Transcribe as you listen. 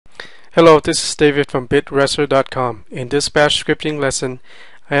Hello, this is David from bitwrestler.com. In this bash scripting lesson,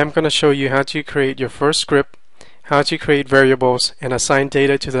 I am going to show you how to create your first script, how to create variables and assign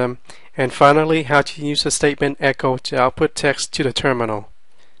data to them, and finally how to use the statement echo to output text to the terminal.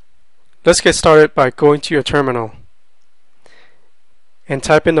 Let's get started by going to your terminal and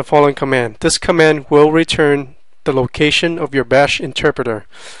type in the following command. This command will return the location of your bash interpreter.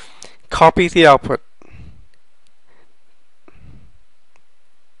 Copy the output.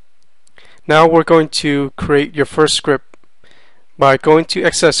 Now we're going to create your first script by going to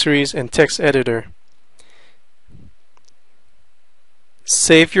Accessories and Text Editor.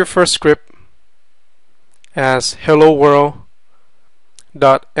 Save your first script as hello world.sh.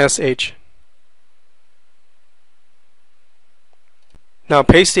 Now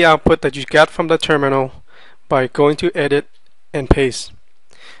paste the output that you got from the terminal by going to Edit and Paste.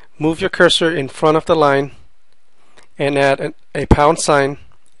 Move your cursor in front of the line and add a pound sign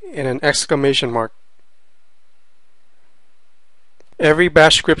and an exclamation mark. Every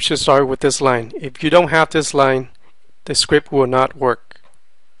bash script should start with this line. If you don't have this line, the script will not work.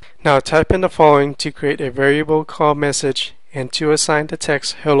 Now type in the following to create a variable called message and to assign the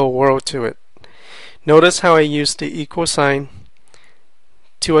text hello world to it. Notice how I used the equal sign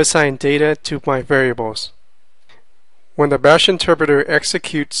to assign data to my variables. When the bash interpreter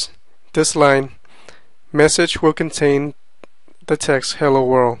executes this line, message will contain the text hello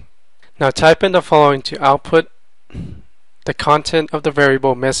world. Now type in the following to output the content of the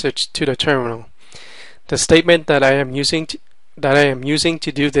variable message to the terminal. The statement that I am using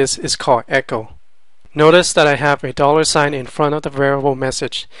to do this is called echo. Notice that I have a $sign in front of the variable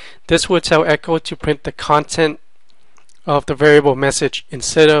message. This will tell echo to print the content of the variable message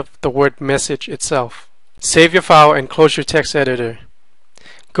instead of the word message itself. Save your file and close your text editor.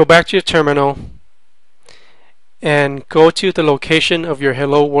 Go back to your terminal and go to the location of your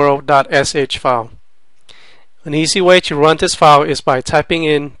hello world.sh file. An easy way to run this file is by typing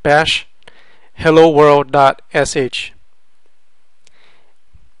in bash hello world.sh,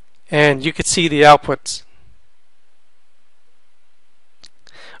 and you can see the outputs.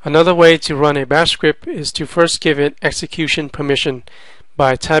 Another way to run a bash script is to first give it execution permission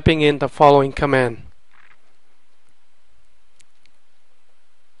by typing in the following command.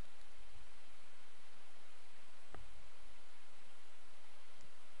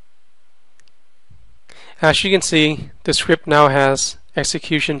 As you can see, the script now has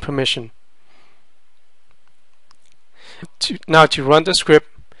execution permission. Now to run the script,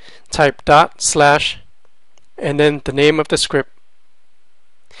 type / and then the name of the script.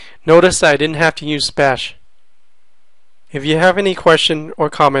 Notice that I didn't have to use bash. If you have any questions or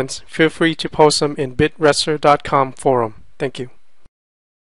comments, feel free to post them in bitwrestler.com forum. Thank you.